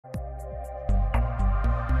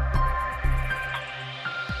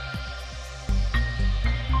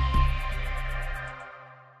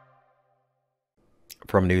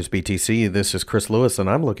From News BTC, this is Chris Lewis, and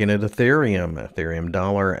I'm looking at Ethereum. Ethereum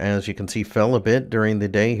dollar, as you can see, fell a bit during the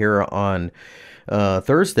day here on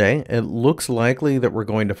Thursday. It looks likely that we're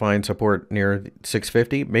going to find support near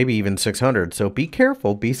 650, maybe even 600. So be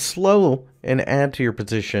careful, be slow, and add to your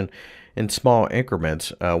position in small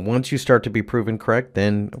increments. Once you start to be proven correct,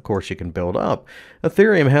 then of course you can build up.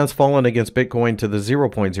 Ethereum has fallen against Bitcoin to the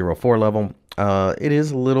 0.04 level. It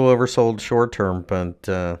is a little oversold short term,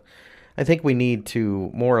 but I think we need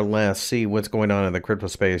to more or less see what's going on in the crypto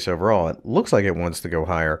space overall. It looks like it wants to go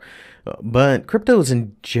higher, but cryptos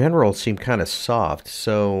in general seem kind of soft,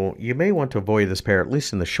 so you may want to avoid this pair, at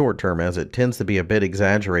least in the short term, as it tends to be a bit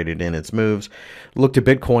exaggerated in its moves. Look to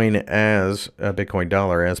Bitcoin Bitcoin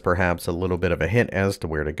dollar as perhaps a little bit of a hint as to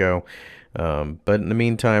where to go. But in the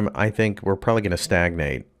meantime, I think we're probably going to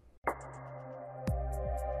stagnate.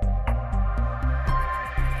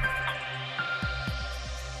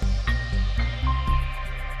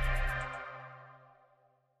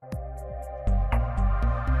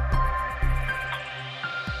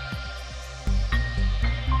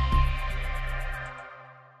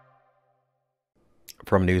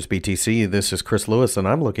 From News BTC, this is Chris Lewis, and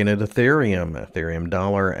I'm looking at Ethereum. Ethereum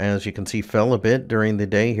dollar, as you can see, fell a bit during the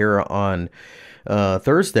day here on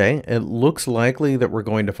Thursday. It looks likely that we're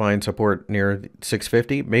going to find support near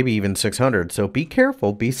 650, maybe even 600. So be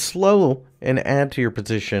careful, be slow, and add to your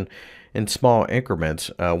position in small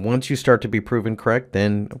increments. Once you start to be proven correct,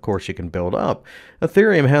 then of course you can build up.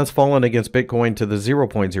 Ethereum has fallen against Bitcoin to the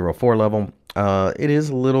 0.04 level. It is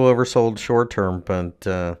a little oversold short term,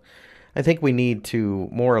 but I think we need to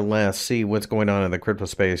more or less see what's going on in the crypto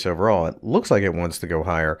space overall. It looks like it wants to go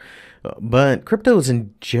higher, but cryptos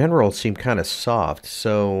in general seem kind of soft,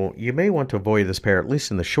 so you may want to avoid this pair, at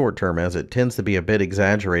least in the short term, as it tends to be a bit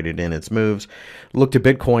exaggerated in its moves. Look to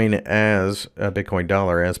Bitcoin Bitcoin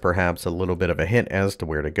dollar as perhaps a little bit of a hint as to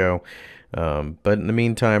where to go. But in the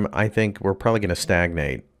meantime, I think we're probably going to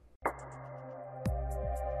stagnate.